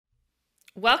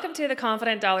Welcome to the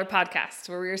Confident Dollar Podcast,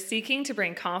 where we are seeking to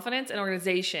bring confidence and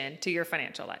organization to your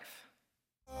financial life.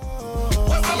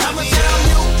 I'ma tell you,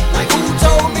 like who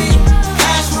told me,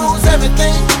 cash rules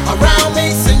everything around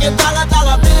me. Sing your dollar,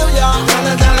 dollar bill, y'all.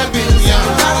 Dollar, dollar bill,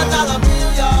 y'all. Dollar, dollar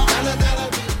bill, y'all. Dollar, dollar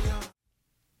bill,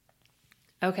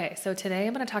 y'all. Okay, so today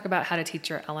I'm going to talk about how to teach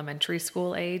your elementary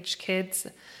school age kids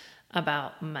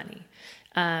about money.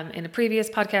 In a previous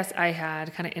podcast, I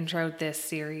had kind of introed this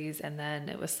series, and then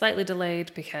it was slightly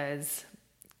delayed because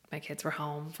my kids were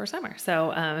home for summer.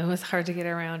 So it was hard to get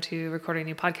around to recording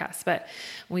new podcasts, but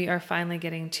we are finally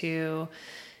getting to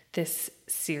this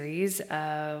series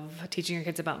of teaching your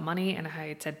kids about money. And I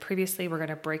had said previously, we're going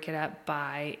to break it up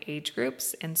by age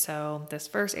groups. And so this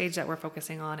first age that we're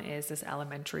focusing on is this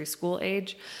elementary school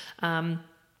age.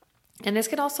 And this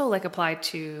could also apply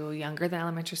to younger than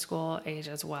elementary school age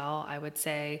as well. I would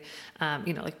say,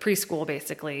 like preschool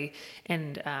basically,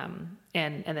 and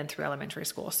then through elementary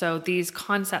school. So these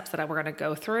concepts that we're going to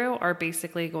go through are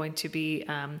basically going to be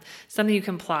something you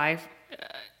can apply.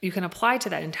 You can apply to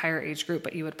that entire age group,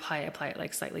 but you would apply it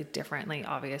slightly differently,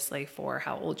 obviously, for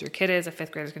how old your kid is. A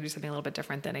fifth grader is going to do something a little bit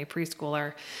different than a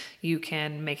preschooler. You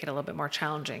can make it a little bit more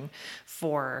challenging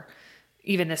for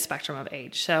even this spectrum of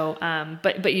age. So,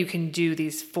 but you can do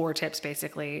these 4 tips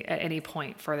basically at any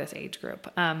point for this age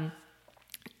group.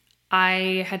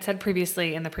 I had said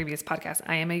previously in the previous podcast,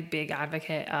 I am a big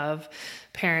advocate of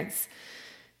parents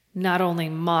not only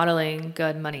modeling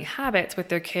good money habits with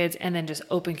their kids and then just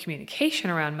open communication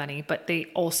around money, but they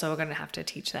also are going to have to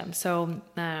teach them. So,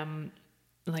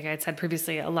 like I had said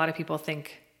previously, a lot of people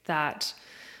think that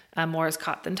more is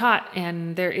caught than taught.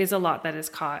 And there is a lot that is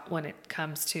caught when it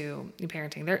comes to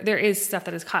parenting. There is stuff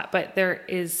that is caught, but there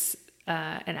is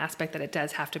an aspect that it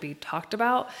does have to be talked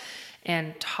about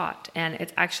and taught. And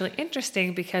it's actually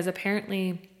interesting because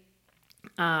apparently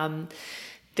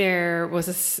there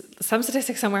was some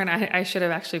statistic somewhere, and I should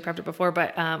have actually prepped it before,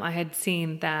 but I had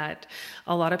seen that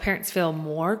a lot of parents feel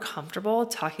more comfortable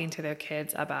talking to their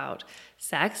kids about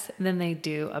sex than they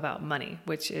do about money,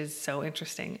 which is so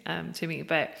interesting to me.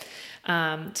 But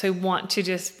so I want to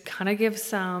just kind of give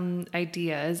some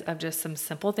ideas of just some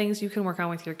simple things you can work on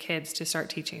with your kids to start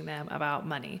teaching them about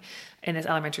money in this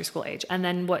elementary school age. And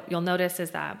then what you'll notice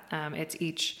is that it's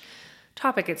each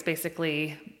topic. It's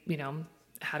basically,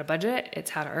 how to budget, it's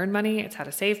how to earn money, it's how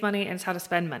to save money, and it's how to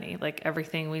spend money, like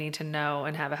everything we need to know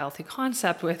and have a healthy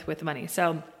concept with money.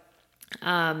 So,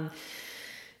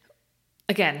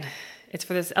 again, it's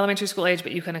for this elementary school age,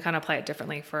 but you can kind of apply it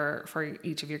differently for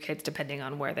each of your kids, depending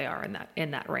on where they are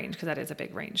in that range, because that is a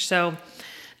big range. So,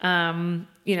 and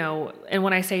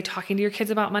when I say talking to your kids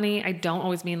about money, I don't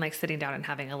always mean sitting down and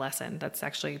having a lesson. That's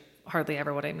actually hardly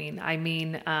ever what I mean. I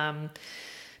mean,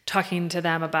 talking to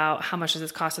them about how much does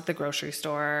this cost at the grocery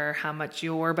store, how much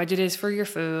your budget is for your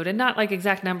food, and not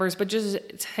exact numbers, but just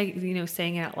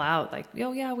saying it out loud,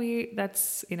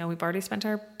 we've already spent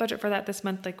our budget for that this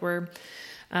month. We're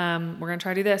going to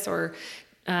try to do this, or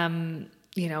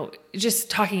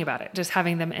just talking about it, just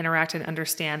having them interact and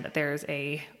understand that there's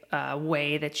a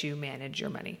way that you manage your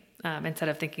money, instead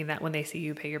of thinking that when they see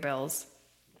you pay your bills,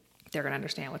 they're going to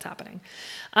understand what's happening.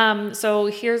 So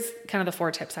here's kind of the 4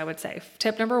 tips I would say.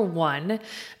 Tip number 1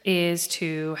 is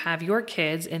to have your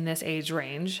kids in this age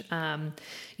range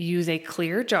use a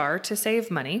clear jar to save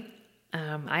money.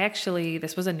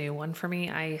 This was a new one for me.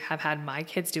 I have had my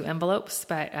kids do envelopes,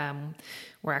 but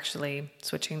we're actually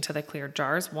switching to the clear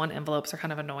jars. Envelopes are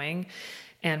kind of annoying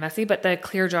and messy, but the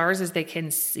clear jars is they can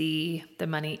see the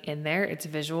money in there. It's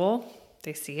visual.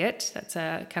 They see it. That's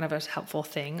a kind of a helpful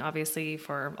thing, obviously,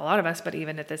 for a lot of us, but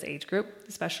even at this age group,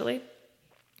 especially.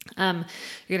 You're going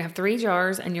to have 3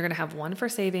 jars, and you're going to have 1 for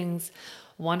savings,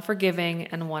 1 for giving,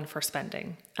 and 1 for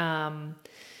spending. What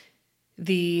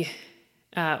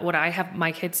I have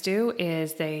my kids do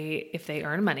is if they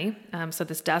earn money, so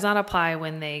this does not apply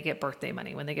when they get birthday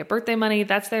money. When they get birthday money,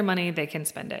 that's their money. They can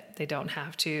spend it. They don't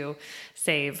have to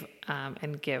save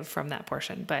and give from that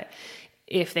portion. But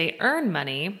if they earn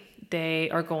money, they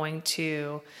are going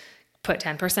to put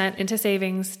 10% into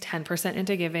savings, 10%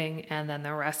 into giving, and then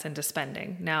the rest into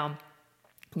spending. Now,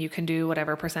 you can do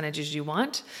whatever percentages you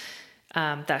want.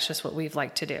 That's just what we've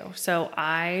liked to do. So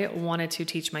I wanted to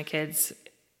teach my kids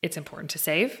it's important to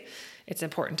save. It's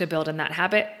important to build in that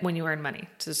habit when you earn money.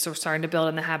 So starting to build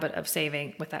in the habit of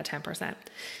saving with that 10%.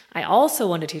 I also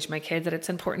want to teach my kids that it's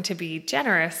important to be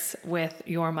generous with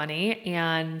your money,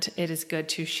 and it is good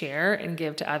to share and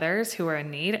give to others who are in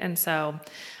need. And so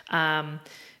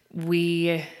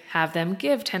we have them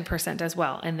give 10% as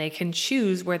well. And they can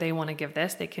choose where they want to give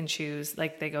this. They can choose,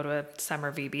 like they go to a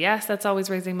summer VBS that's always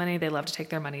raising money. They love to take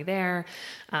their money there,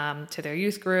 to their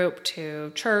youth group,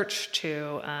 to church,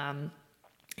 to,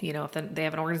 if they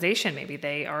have an organization, maybe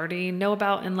they already know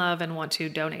about and love and want to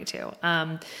donate to.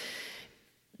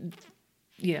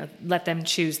 Let them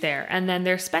choose there. And then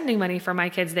they're spending money for my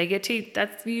kids. They get to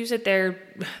use it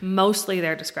mostly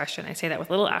their discretion. I say that with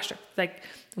a little asterisk. Like,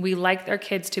 we like their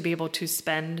kids to be able to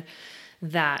spend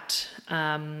that,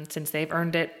 since they've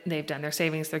earned it, they've done their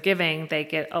savings, they're giving, they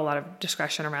get a lot of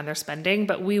discretion around their spending,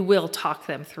 but we will talk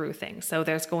them through things. So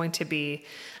there's going to be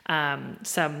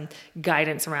some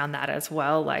guidance around that as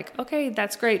well. Like, okay,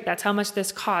 that's great. That's how much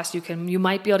this costs. You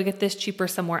might be able to get this cheaper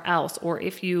somewhere else. Or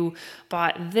if you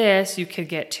bought this, you could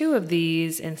get 2 of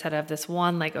these instead of this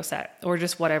 1 Lego set, or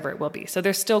just whatever it will be. So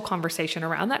there's still conversation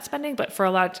around that spending, but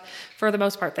for the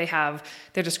most part, they have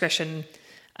their discretion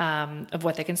of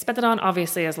what they can spend it on,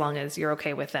 obviously, as long as you're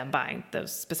okay with them buying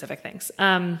those specific things.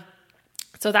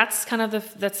 So that's kind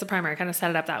of that's the primary, kind of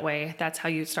set it up that way. That's how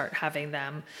you start having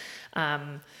them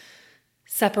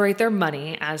separate their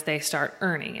money as they start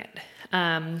earning it.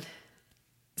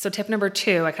 So tip number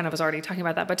 2, I kind of was already talking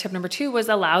about that, but tip number 2 was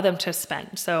allow them to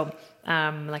spend. So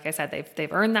like I said,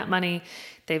 they've earned that money,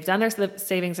 they've done their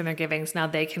savings and their givings. Now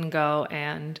they can go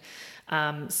and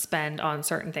spend on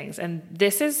certain things. And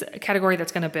this is a category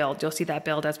that's going to build. You'll see that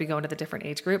build as we go into the different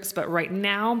age groups. But right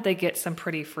now they get some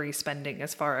pretty free spending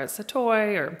as far as a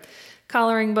toy or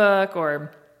coloring book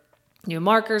or new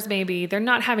markers maybe. They're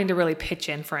not having to really pitch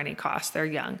in for any cost. They're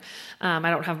young. I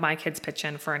don't have my kids pitch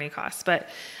in for any costs. But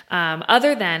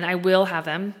other than I will have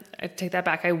them, I take that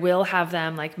back, I will have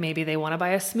them, like maybe they want to buy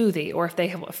a smoothie, or if they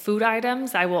have food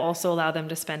items, I will also allow them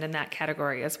to spend in that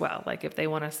category as well. Like if they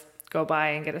want to go buy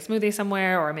and get a smoothie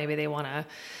somewhere, or maybe they want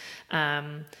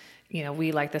to,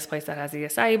 we like this place that has the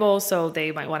acai bowl, so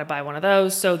they might want to buy one of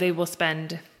those. So they will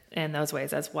spend in those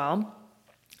ways as well.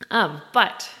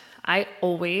 But I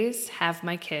always have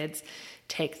my kids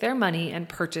take their money and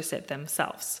purchase it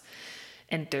themselves.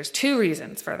 And there's 2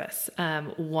 reasons for this.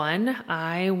 One,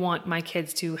 I want my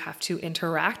kids to have to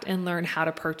interact and learn how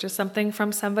to purchase something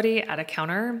from somebody at a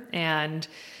counter and,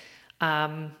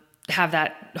 have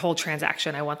that whole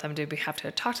transaction. I want them to have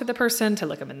to talk to the person, to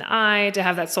look them in the eye, to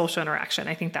have that social interaction.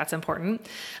 I think that's important.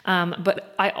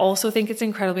 But I also think it's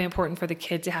incredibly important for the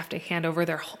kid to have to hand over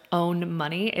their own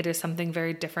money. It is something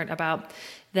very different about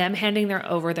them handing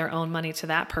over their own money to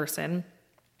that person,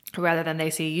 rather than they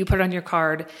see you put it on your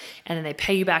card and then they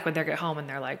pay you back when they get home and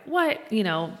they're like, what,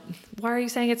 why are you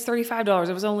saying it's $35?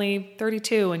 It was only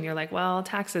 $32. And you're like, well,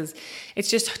 taxes. It's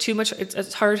just too much.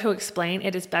 It's hard to explain.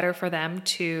 It is better for them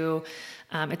to,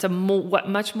 it's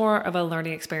much more of a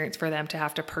learning experience for them to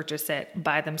have to purchase it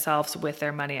by themselves with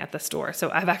their money at the store.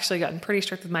 So I've actually gotten pretty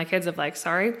strict with my kids of like,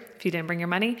 sorry, if you didn't bring your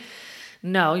money,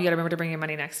 no, you got to remember to bring your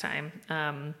money next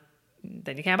time.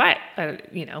 Then you can't buy it.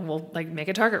 We'll like make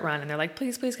a Target run and they're like,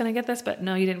 please, can I get this? But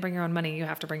no, you didn't bring your own money. You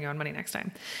have to bring your own money next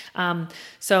time.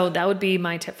 So that would be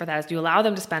my tip for that, is you allow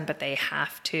them to spend, but they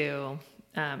have to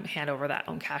hand over that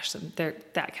own cash,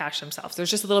 that cash themselves.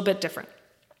 There's just a little bit different.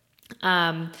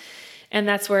 And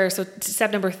that's where, so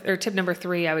tip number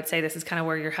 3, I would say this is kind of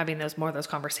where you're having those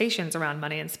conversations around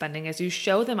money and spending, is you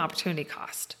show them opportunity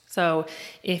cost. So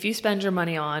if you spend your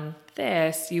money on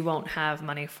this, you won't have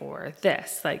money for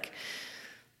this. Like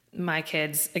my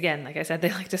kids, again, like I said,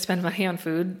 they like to spend money on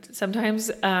food sometimes.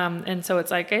 And so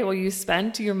it's like, hey, well, you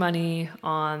spent your money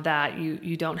on that.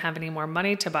 You don't have any more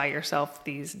money to buy yourself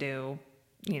these new,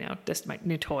 this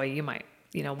new toy you might,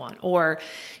 want, or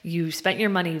you spent your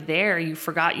money there. You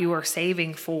forgot you were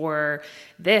saving for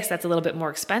this. That's a little bit more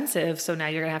expensive. So now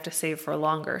you're gonna have to save for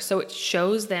longer. So it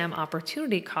shows them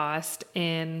opportunity cost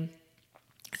in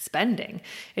spending.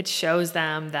 It shows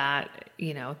them that,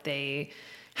 they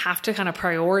have to kind of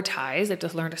prioritize. They have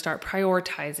to learn to start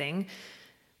prioritizing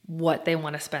what they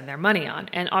want to spend their money on.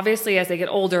 And obviously as they get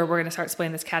older, we're going to start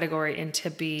splitting this category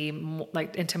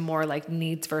into more like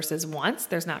needs versus wants.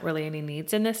 There's not really any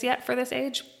needs in this yet for this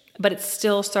age, but it's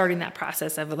still starting that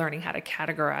process of learning how to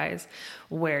categorize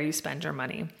where you spend your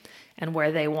money and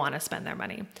where they want to spend their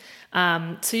money.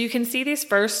 So you can see these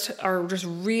first are just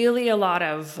really a lot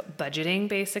of budgeting,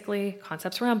 basically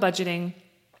concepts around budgeting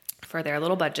for their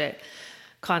little budget,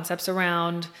 concepts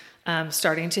around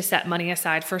starting to set money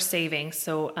aside for savings.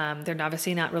 So they're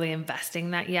obviously not really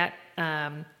investing that yet.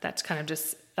 That's kind of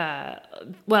just,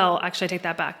 actually I take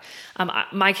that back.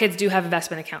 My kids do have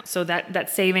investment accounts. So that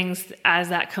savings, as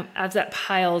that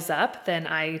piles up, then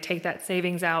I take that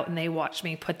savings out and they watch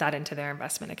me put that into their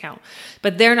investment account.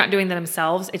 But they're not doing that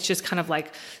themselves. It's just kind of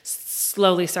like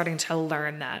slowly starting to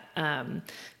learn that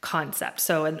concept.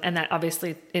 So, and that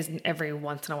obviously isn't every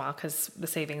once in a while, because the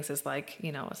savings is like,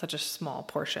 such a small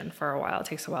portion for a while. It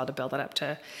takes a while to build it up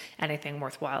to anything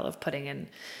worthwhile of putting in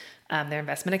their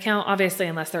investment account. Obviously,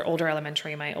 unless they're older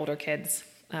elementary, my older kids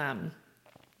can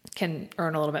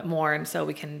earn a little bit more, and so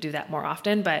we can do that more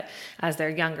often. But as they're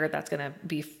younger, that's going to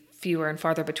be fewer and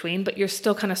farther between. But you're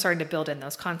still kind of starting to build in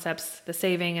those concepts, the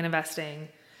saving and investing,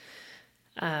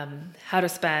 how to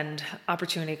spend,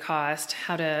 opportunity cost,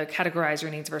 how to categorize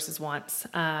your needs versus wants.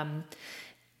 And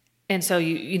so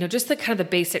just the kind of the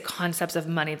basic concepts of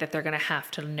money that they're going to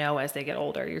have to know as they get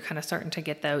older. You're kind of starting to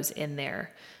get those in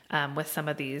there with some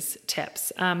of these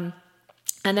tips. And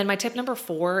then my tip number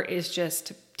 4 is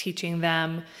just teaching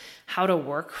them how to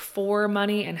work for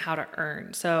money and how to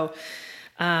earn. So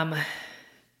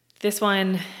this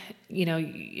one,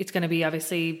 it's going to be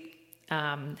obviously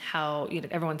how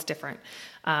everyone's different.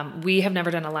 We have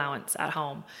never done allowance at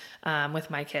home with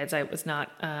my kids. That was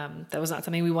not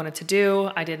something we wanted to do.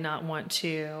 I did not want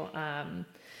to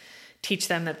teach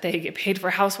them that they get paid for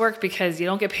housework, because you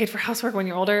don't get paid for housework when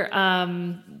you're older.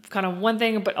 Kind of one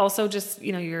thing, but also just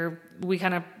we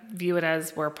kind of view it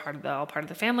as we're all part of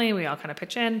the family. We all kind of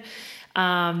pitch in,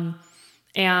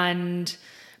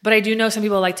 but I do know some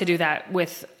people like to do that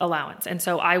with allowance, and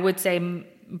so I would say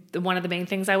one of the main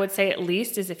things I would say, at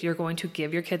least, is if you're going to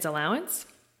give your kids allowance,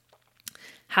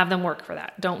 have them work for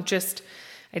that. Don't just,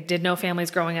 I did know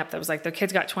families growing up that was like their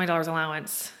kids got $20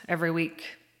 allowance every week,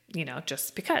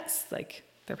 just because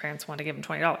their parents wanted to give them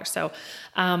 $20. So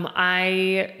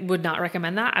I would not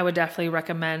recommend that. I would definitely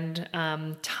recommend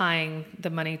tying the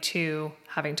money to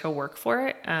having to work for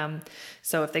it.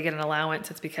 So if they get an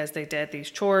allowance, it's because they did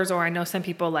these chores, or I know some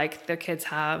people their kids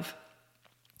have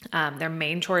their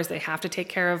main chores they have to take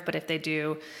care of, but if they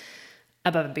do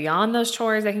above and beyond those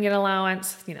chores, they can get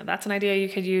allowance. That's an idea you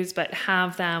could use, but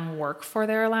have them work for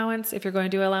their allowance if you're going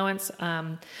to do allowance.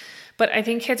 But I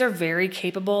think kids are very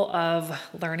capable of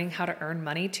learning how to earn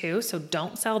money too. So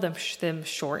don't sell them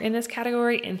short in this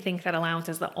category and think that allowance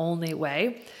is the only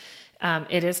way.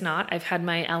 It is not. I've had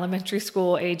my elementary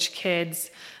school age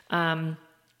kids,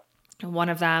 one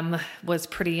of them was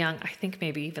pretty young, I think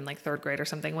maybe even 3rd grade or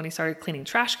something, when he started cleaning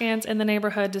trash cans in the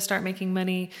neighborhood to start making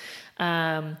money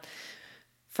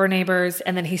for neighbors.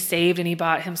 And then he saved, and he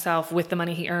bought himself, with the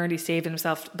money he earned,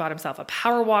 bought himself a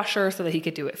power washer so that he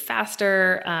could do it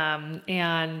faster.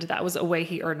 And that was a way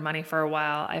he earned money for a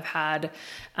while. I've had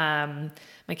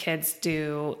my kids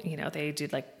do, they do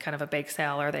kind of a bake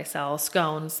sale, or they sell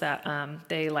scones that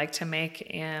they like to make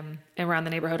around the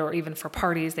neighborhood, or even for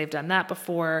parties. They've done that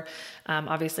before.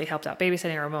 Obviously helped out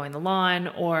babysitting or mowing the lawn,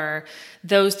 or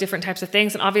those different types of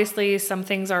things. And obviously some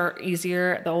things are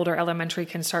easier. The older elementary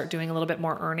can start doing a little bit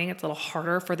more earning. It's a little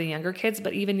harder for the younger kids,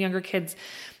 but even younger kids,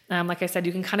 like I said,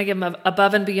 you can kind of give them an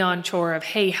above and beyond chore of,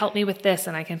 hey, help me with this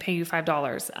and I can pay you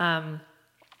 $5.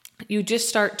 You just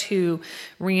start to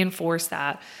reinforce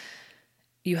that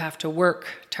you have to work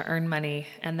to earn money.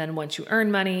 And then once you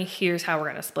earn money, here's how we're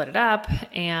going to split it up.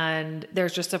 And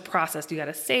there's just a process. You got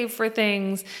to save for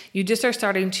things. You just are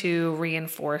starting to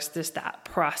reinforce that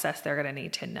process they're going to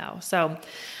need to know. So,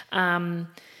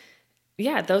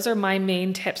 those are my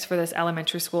main tips for this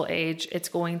elementary school age. It's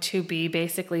going to be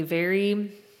basically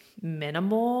very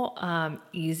minimal,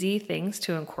 easy things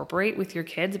to incorporate with your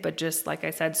kids, but just like I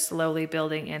said, slowly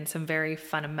building in some very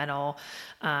fundamental,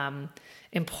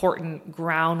 important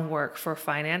groundwork for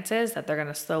finances that they're going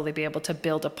to slowly be able to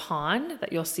build upon,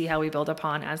 that you'll see how we build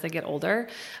upon as they get older,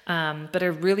 but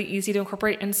are really easy to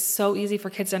incorporate and so easy for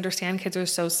kids to understand. Kids are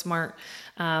so smart,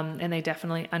 and they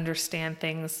definitely understand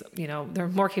things. They're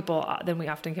more capable than we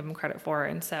often give them credit for.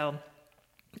 And so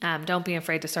don't be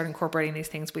afraid to start incorporating these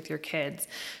things with your kids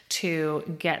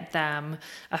to get them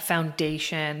a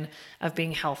foundation of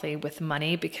being healthy with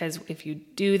money, because if you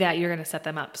do that, you're going to set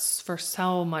them up for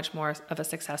so much more of a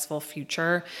successful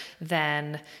future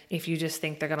than if you just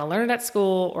think they're going to learn it at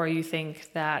school, or you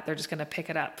think that they're just going to pick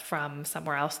it up from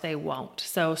somewhere else. They won't.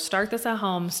 So start this at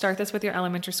home, start this with your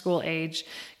elementary school age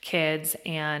kids,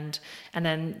 and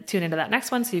then tune into that next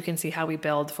one so you can see how we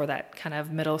build for that kind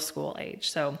of middle school age.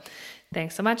 So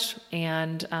thanks so much.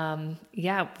 And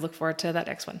look forward to that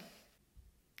next one.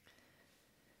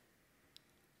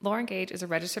 Lauren Gage is a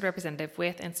registered representative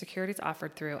with and securities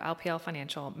offered through LPL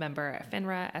Financial, member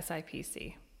FINRA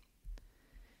SIPC.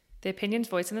 The opinions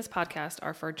voiced in this podcast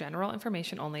are for general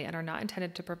information only and are not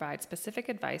intended to provide specific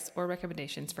advice or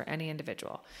recommendations for any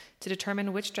individual. To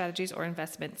determine which strategies or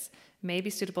investments may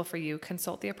be suitable for you,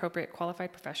 consult the appropriate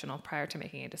qualified professional prior to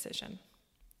making a decision.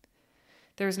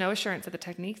 There is no assurance that the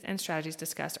techniques and strategies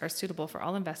discussed are suitable for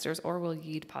all investors or will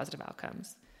yield positive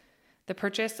outcomes. The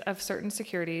purchase of certain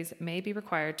securities may be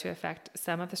required to affect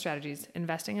some of the strategies.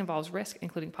 Investing involves risk,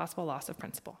 including possible loss of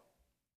principal.